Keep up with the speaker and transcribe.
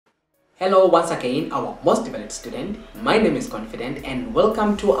Hello once again, our most developed student. My name is Confident and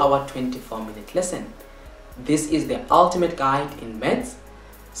welcome to our 24-minute lesson. This is the ultimate guide in maths,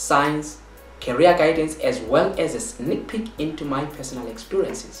 science, career guidance, as well as a sneak peek into my personal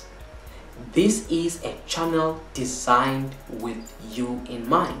experiences. This is a channel designed with you in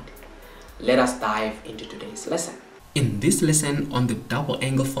mind. Let us dive into today's lesson. In this lesson on the double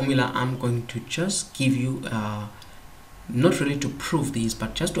angle formula, I'm going to just give you not really to prove these,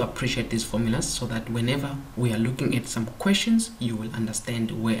 but just to appreciate these formulas so that whenever we are looking at some questions, you will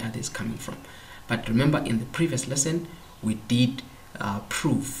understand where are these coming from. But remember, in the previous lesson, we did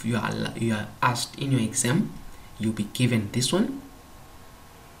prove. You are asked in your exam, you'll be given this one.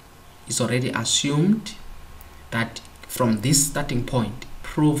 It's already assumed that from this starting point,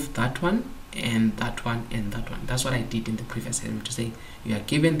 prove that one and that one and that one. That's what I did in the previous lesson, to say you are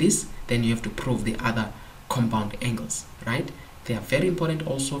given this, then you have to prove the other compound angles, right? They are very important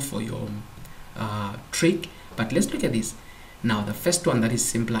also for your trig. But let's look at this now. The first one that is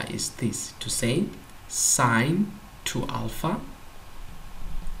simpler is this, to say sine 2 alpha,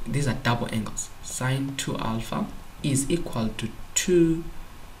 these are double angles, sine 2 alpha is equal to 2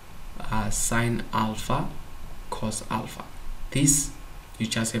 sine alpha cos alpha. This you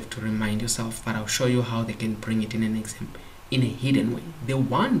just have to remind yourself, but I'll show you how they can bring it in an exam in a hidden way. The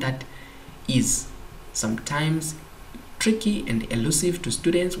one that is sometimes tricky and elusive to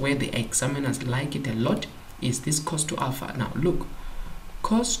students, where the examiners like it a lot, is this cos 2 alpha. Now look,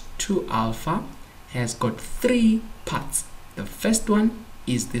 cos 2 alpha has got three parts. The first one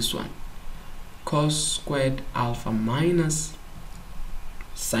is this one, cos squared alpha minus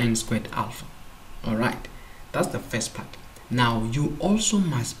sine squared alpha. All right, that's the first part. Now you also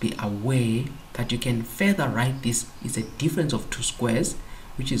must be aware that you can further write this is a difference of two squares,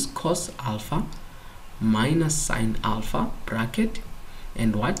 which is cos alpha minus sine alpha bracket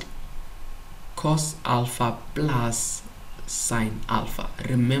and what, cos alpha plus sine alpha.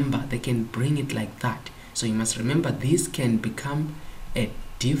 Remember, they can bring it like that, so you must remember this can become a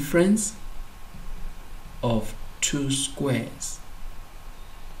difference of two squares.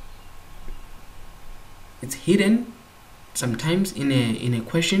 It's hidden sometimes in a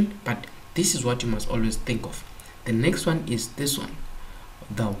question, but this is what you must always think of. The next one is this one,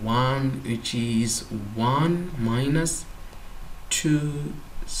 the one which is 1 minus 2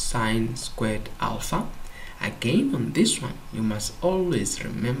 sine squared alpha. Again, on this one you must always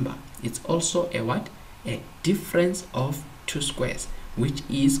remember it's also a what, a difference of two squares, which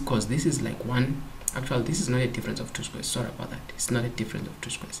is, because this is like one, actually this is not a difference of two squares, sorry about that, it's not a difference of two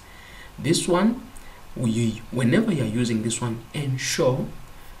squares. This one, whenever you are using this one, ensure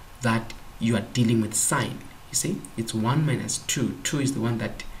that you are dealing with sine. You see, it's 1 minus 2. 2 is the one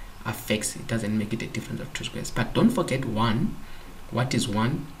that affects, it doesn't make it a difference of two squares. But don't forget 1. What is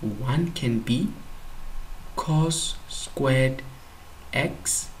 1? 1 can be cos squared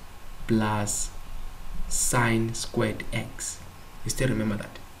x plus sine squared x. You still remember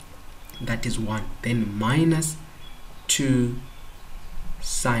that? That is 1. Then minus 2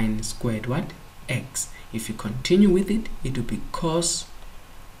 sine squared what? X. If you continue with it, it will be cos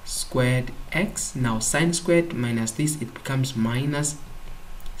squared x. Now sine squared minus this, it becomes minus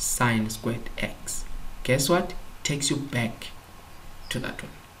sine squared x. Guess what? Takes you back to that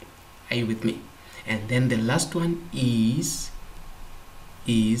one. Are you with me? And then the last one is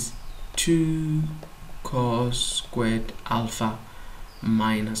 2 cos squared alpha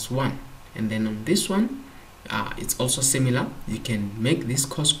minus 1. And then on this one, it's also similar. You can make this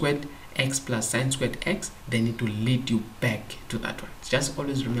cos squared x plus sine squared x, then it will lead you back to that one. Just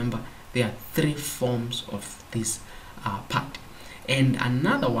always remember there are three forms of this part. And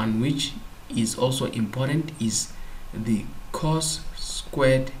another one which is also important is the cos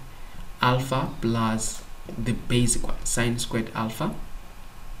squared alpha plus the basic one, sine squared alpha.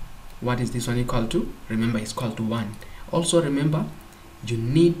 What is this one equal to? Remember, it's equal to 1. Also remember, you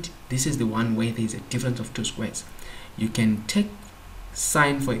need, this is the one where there is a difference of two squares. You can take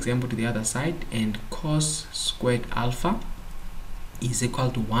sine, for example, to the other side, and cos squared alpha is equal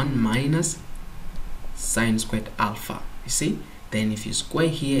to 1 minus sine squared alpha. You see, then if you square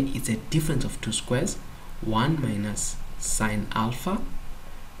here, it's a difference of two squares, 1 minus sine alpha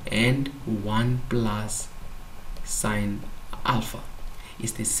and 1 plus sine alpha.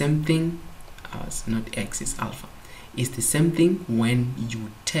 It's the same thing as, not x, is alpha. It's the same thing when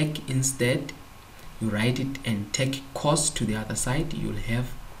you take, instead you write it and take cos to the other side, you'll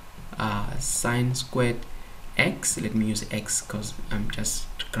have sine squared x. Let me use x because I'm just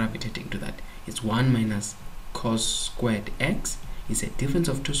gravitating to that. It's 1 minus cos squared x. It's a difference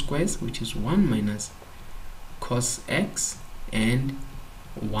of two squares, which is 1 minus cos x and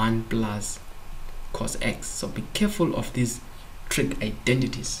 1 plus cos x. So be careful of these trig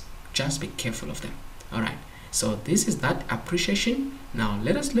identities, just be careful of them. All right, so this is that appreciation. Now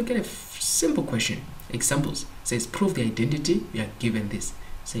let us look at a simple question. Examples says prove the identity. We are given this,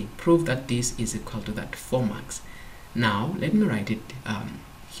 say prove that this is equal to that, 4 marks. Now let me write it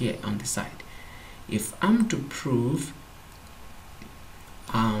here on the side. If I'm to prove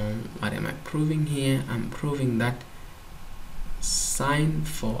what am I proving here? I'm proving that sine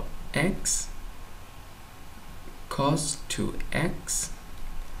 4x cos 2x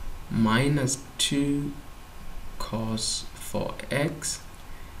minus 2 cos 4x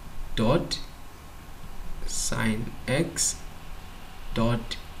dot sine x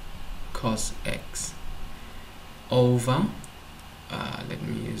dot cos x over let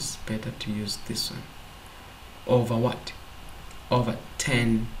me use better to use this one, over what? Over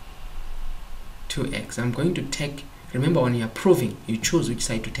 10 2x. I'm going to take, remember when you're proving, you choose which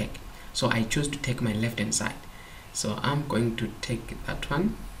side to take. So I choose to take my left hand side. So I'm going to take that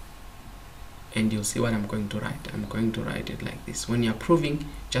one, and you'll see what I'm going to write. I'm going to write it like this. When you're proving,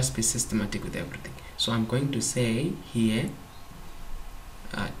 just be systematic with everything. So I'm going to say here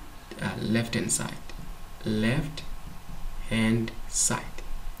left hand side, left hand side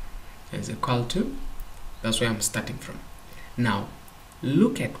is equal to, that's where I'm starting from. Now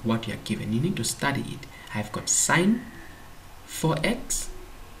look at what you're given. You need to study it. I've got sine 4x.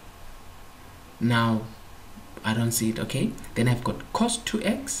 Now I don't see it. Okay, then I've got cos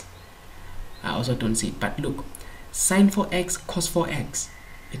 2x. I also don't see it. But look, sine 4x cos 4x,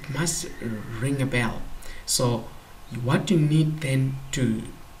 it must ring a bell. So what you need then to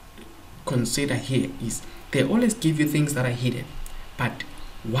consider here is they always give you things that are hidden. But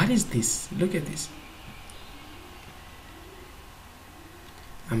what is this? Look at this.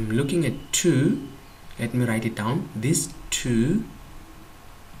 I'm looking at 2. Let me write it down. This 2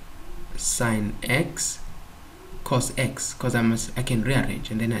 sine x cos x, because I can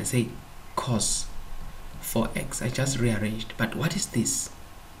rearrange, and then I say cos 4x. I just rearranged. But what is this?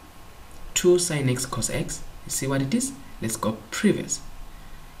 2 sine x cos x. You see what it is? Let's go previous.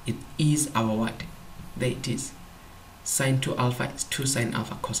 It is our what? There it is. Sine 2 alpha is 2 sine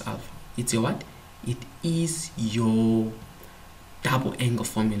alpha cos alpha. It's your what? It is your double angle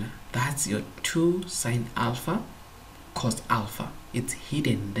formula. That's your 2 sine alpha cos alpha. It's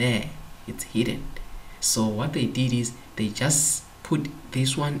hidden there. It's hidden. So what they did is they just put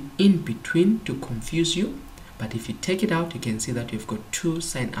this one in between to confuse you. But if you take it out, you can see that you've got 2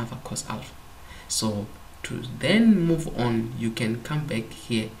 sine alpha cos alpha. So to then move on, you can come back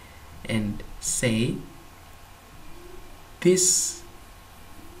here and say this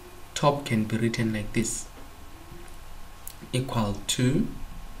top can be written like this, equal to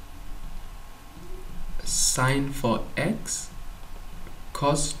sine 4x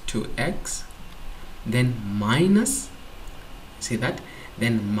cos 2x, then minus, see that,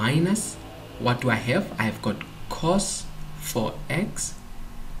 then minus, what do I have? I've got cos 4x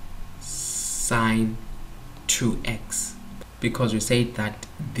sine 2x, because we said that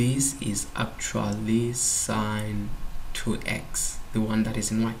this is actually sine 2x, the one that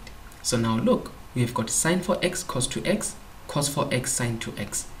is in white. So now look, we have got sine 4x cos 2x, cos 4x sine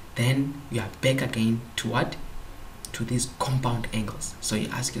 2x. Then we are back again to what? To these compound angles. So you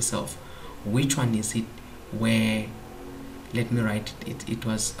ask yourself, which one is it where, let me write it, it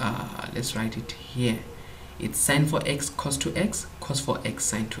was, let's write it here. It's sine 4x cos 2x, cos 4x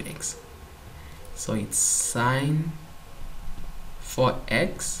sine 2x. So it's sine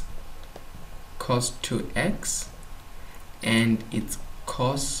 4x cos 2x, and it's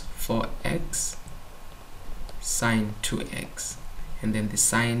cos 4x sine 2x, and then the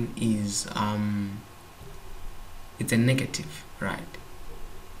sign is it's a negative, right?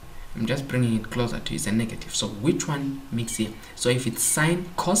 I'm just bringing it closer to, it's a negative. So which one makes here? So if it's sine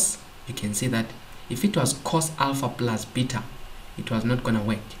cos, you can see that if it was cos alpha plus beta, it was not gonna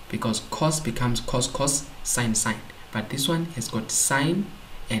work, because cos becomes cos cos, sine sine. But this one has got sine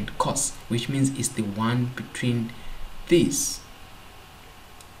and cos, which means it's the one between these.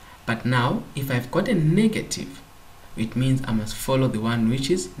 But now if I've got a negative, it means I must follow the one which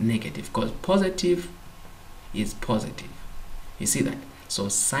is negative, because positive is positive. You see that? So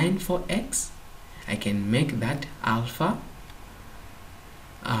sine 4x, I can make that alpha.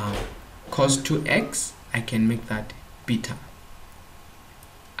 Cos 2x, I can make that beta.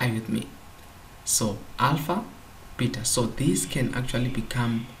 Are you with me? So alpha, beta. So this can actually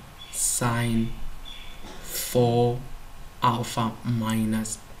become sine 4 alpha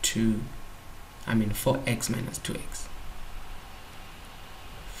minus 2. 4x minus 2x.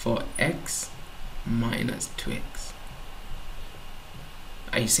 4x minus 2x.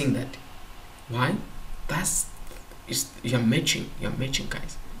 Are you seeing that? Why? You're matching,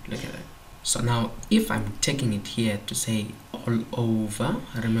 guys. Look at that. So now if I'm taking it here to say all over,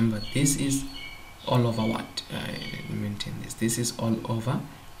 remember this is all over what? Let me maintain this. This is all over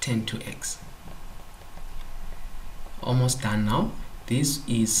 10 to x. Almost done now. This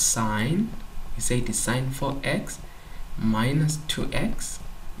is sine, we say it is sine 4x minus 2x,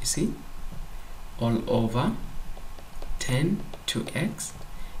 you see, all over 10 to x,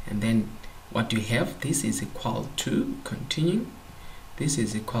 and then what you have, this is equal to, continuing, this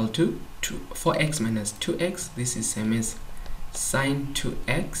is equal to 4x minus 2x, this is same as sine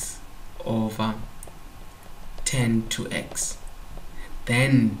 2x over 10 to x.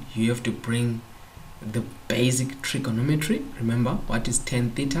 Then you have to bring the basic trigonometry. Remember, what is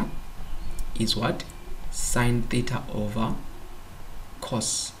tan theta? Is what? Sine theta over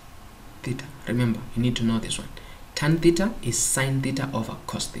cos theta. Remember, you need to know this one. Tan theta is sine theta over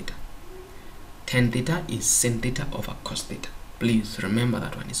cos theta. Tan theta is sin theta over cos theta. Please remember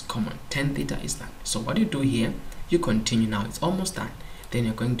that one is common. Tan theta is that. So what you do here, you continue now. It's almost done. Then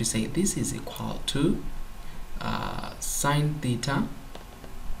you're going to say this is equal to sine theta,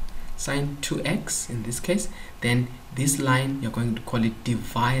 sine 2x in this case. Then this line you're going to call it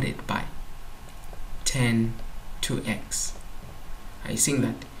divided by 10 to x. Are you seeing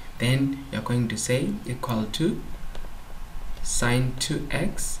that? Then you're going to say equal to sine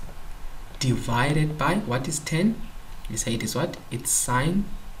 2x divided by what is 10? You say it is what? It's sine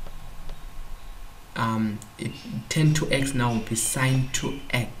 10 to x now will be sine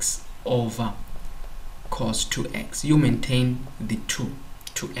 2x over cos 2x. You maintain the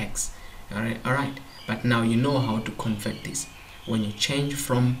 2x. All right. But now you know how to convert this. When you change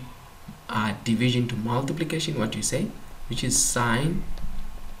from division to multiplication, what you say, which is sine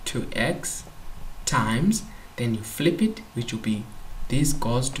 2x times, then you flip it, which will be this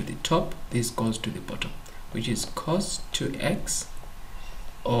goes to the top, this goes to the bottom, which is cos 2x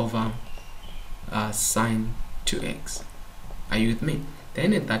over sine 2x. Are you with me?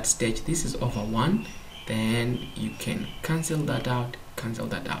 Then at that stage, this is over 1. Then you can cancel that out,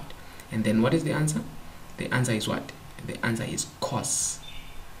 and then what is the answer? The answer is what? The answer is cos.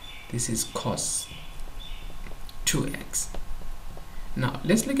 This is cos 2x. Now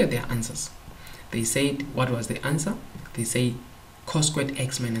let's look at their answers. They said, what was the answer? They say cos squared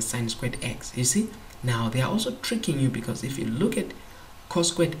x minus sine squared x. You see, now they are also tricking you, because if you look at cos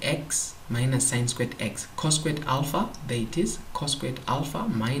squared x minus sine squared x, cos squared alpha, there it is, cos squared alpha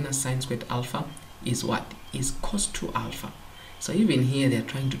minus sine squared alpha is what? Is cos 2 alpha. So even here they're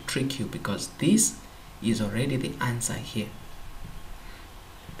trying to trick you, because this is already the answer here.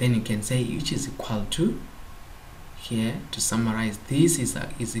 Then you can say which is equal to, here to summarize, this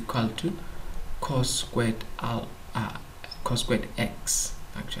is equal to cos squared x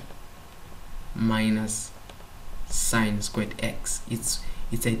actually minus sine squared x. It's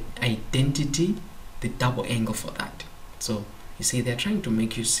an identity, the double angle for that. So you see, they're trying to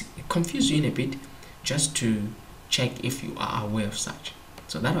make you confuse you in a bit, just to check if you are aware of such.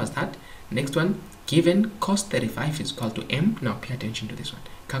 So that was that. Next one, given cos 35 is equal to m. Now pay attention to this one.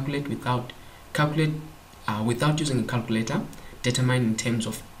 Calculate without using a calculator. Determine in terms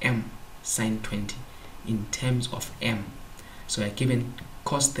of m sine 20. In terms of m. So I given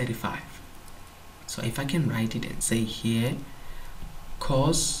cos 35. So if I can write it and say here,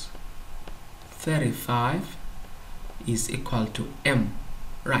 cos 35 is equal to m,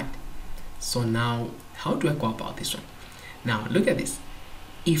 right? So now how do I go about this one? Now look at this.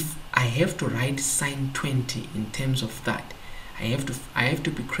 If I have to write sine 20 in terms of that, I have to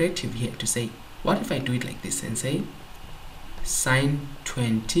be creative here to say, what if I do it like this and say sine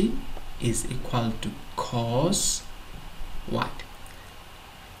 20 is equal to cos what?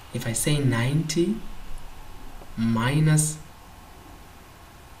 If I say 90 minus,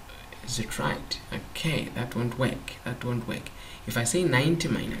 is it right? Okay, that won't work. If I say 90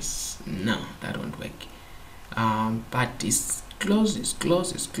 minus, no, that won't work. But it's close, it's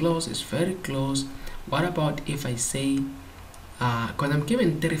very close. What about if I say, because I'm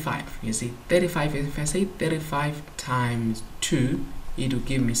given 35, you see, 35, if I say 35 times 2, it will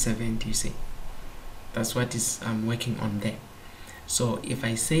give me 70, you see. That's what is working on there. So if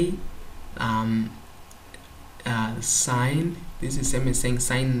I say sine, this is same as saying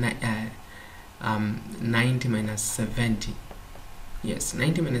sine 90 minus 70. Yes,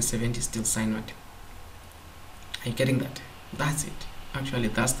 90 minus 70 is still sine what? Are you getting that? That's it. Actually,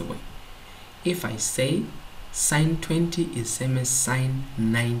 that's the way. If I say sine 20 is same as sine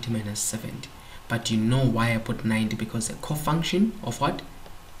 90 minus 70, but you know why I put 90, because a cofunction of what?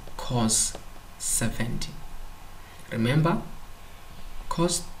 Cos 70. Remember,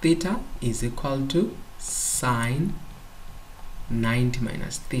 cos theta is equal to sine 90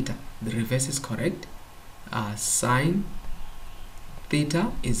 minus theta. The reverse is correct. Sine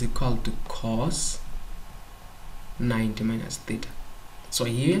theta is equal to cos 90 minus theta. So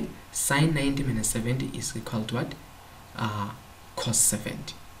here sine 90 minus 70 is equal to what? Cos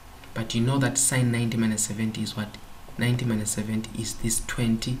 70. But you know that sine 90 minus 70 is what? 90 minus 70 is this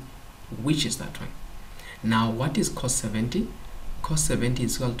 20, which is that one. Now what is cos 70? Cos 70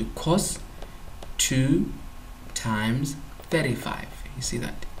 is equal to cos 2 times 35. You see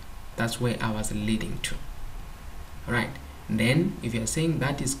that? That's where I was leading to. Alright, then if you are saying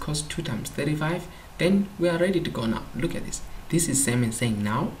that is cos 2 times 35, then we are ready to go now. Look at this. This is same as saying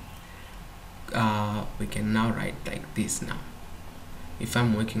now. We can now write like this now. If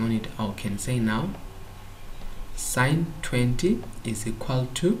I'm working on it, I can say now sine 20 is equal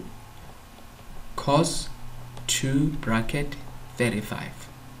to cos 2 bracket 35.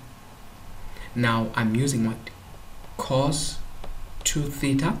 Now I'm using what? Cos 2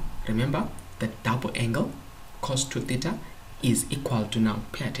 theta. Remember the double angle cos 2 theta is equal to, now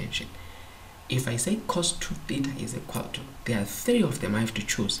pay attention, if I say cos 2 theta is equal to, there are three of them I have to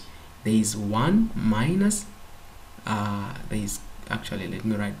choose. There is 1 minus there is, actually let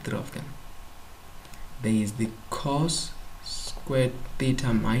me write three of them. There is the cos squared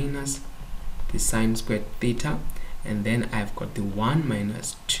theta minus the sine squared theta, and then I've got the 1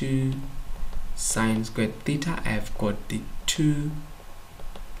 minus 2 sine squared theta. I've got the 2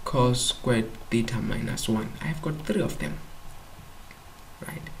 cos squared theta minus 1. I've got three of them,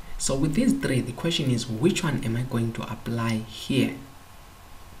 right? So with these three, the question is, which one am I going to apply here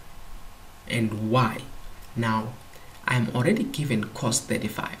and why? Now I'm already given cos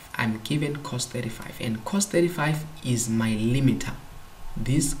 35. I'm given cos 35, and cos 35 is my limiter.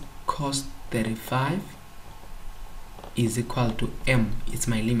 This cos 35 is equal to m. It's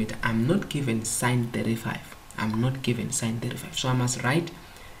my limiter. I'm not given sine 35. I'm not given sine 35. So I must write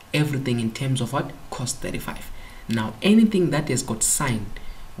everything in terms of what? Cos 35. Now anything that has got sine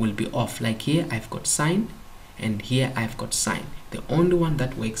will be off. Like here I've got sine, and here I've got sine. The only one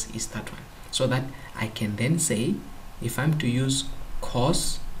that works is that one. So that I can then say, if I'm to use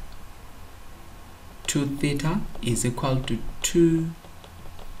cos 2 theta is equal to 2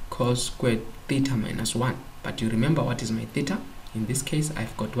 cos squared theta minus 1. But you remember what is my theta? In this case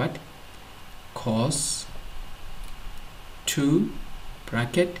I've got what? Cos 2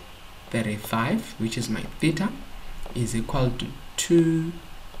 bracket 35, which is my theta, is equal to 2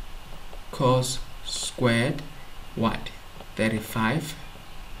 cos squared what? 35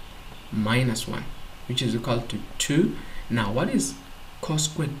 minus 1, which is equal to 2. Now what is cos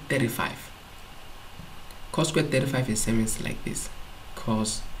squared 35? Cos squared 35 is same as like this,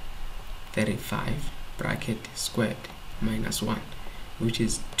 cos 35 bracket squared minus 1, which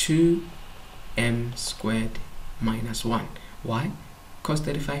is 2m squared minus 1. Why? Cos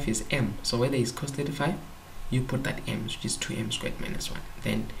 35 is m, so where there is cos 35, you put that m, which is 2m squared minus 1.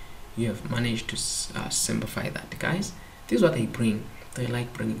 Then you have managed to simplify that, guys. This is what they bring. They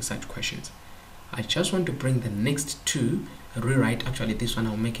like bringing such questions. I just want to bring the next two. Rewrite, actually this one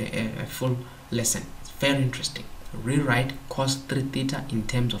I'll make a full lesson. It's very interesting. Rewrite cos 3 theta in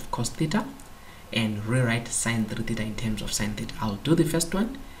terms of cos theta, and rewrite sine 3 theta in terms of sine theta. I'll do the first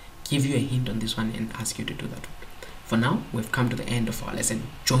one, give you a hint on this one, and ask you to do that one. For now, we've come to the end of our lesson.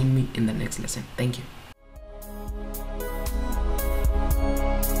 Join me in the next lesson. Thank you.